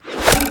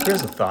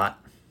Here's a thought.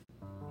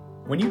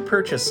 When you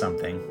purchase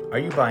something, are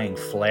you buying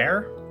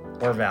flair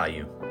or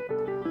value?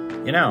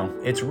 You know,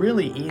 it's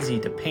really easy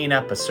to paint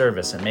up a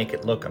service and make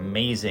it look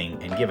amazing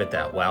and give it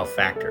that wow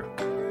factor.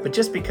 But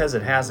just because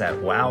it has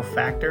that wow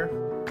factor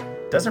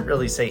doesn't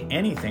really say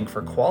anything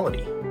for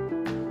quality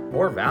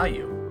or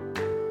value.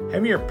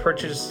 Have you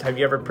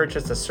ever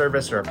purchased a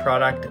service or a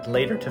product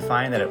later to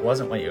find that it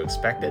wasn't what you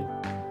expected?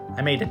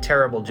 I made a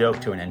terrible joke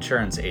to an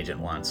insurance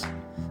agent once.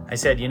 I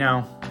said, you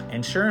know,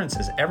 insurance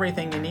is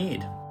everything you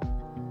need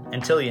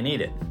until you need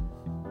it.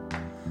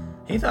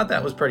 He thought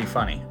that was pretty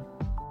funny.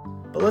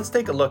 But let's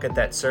take a look at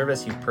that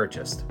service you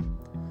purchased.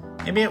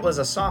 Maybe it was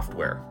a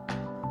software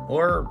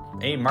or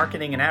a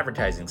marketing and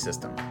advertising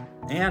system,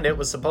 and it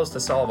was supposed to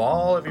solve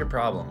all of your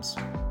problems.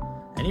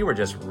 And you were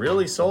just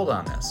really sold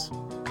on this.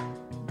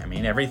 I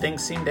mean, everything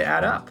seemed to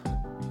add up.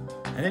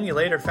 And then you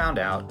later found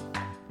out,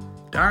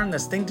 darn,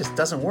 this thing just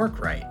doesn't work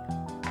right.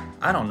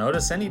 I don't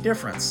notice any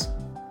difference.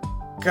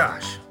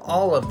 Gosh,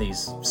 all of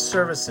these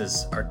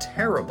services are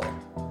terrible.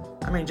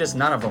 I mean, just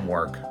none of them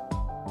work.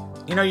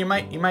 You know, you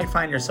might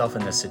find yourself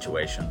in this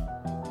situation.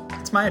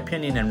 It's my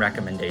opinion and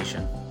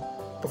recommendation.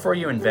 Before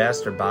you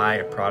invest or buy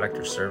a product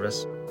or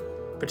service,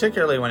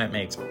 particularly when it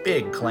makes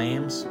big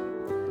claims,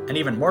 and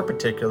even more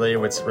particularly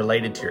when it's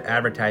related to your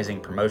advertising,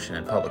 promotion,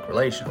 and public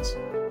relations,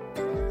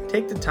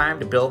 take the time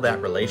to build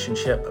that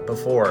relationship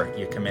before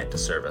you commit to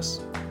service.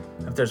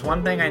 If there's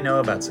one thing I know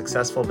about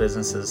successful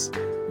businesses,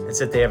 it's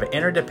that they have an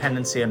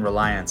interdependency and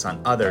reliance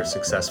on other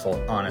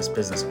successful, honest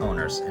business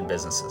owners and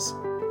businesses.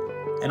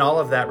 And all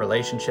of that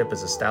relationship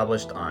is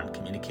established on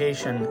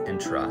communication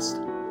and trust.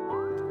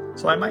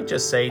 So I might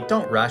just say,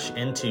 don't rush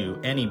into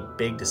any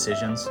big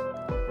decisions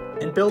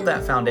and build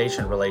that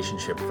foundation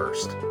relationship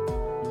first.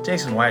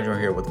 Jason Weidner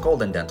here with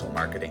Golden Dental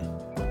Marketing.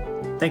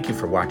 Thank you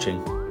for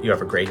watching. You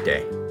have a great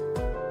day.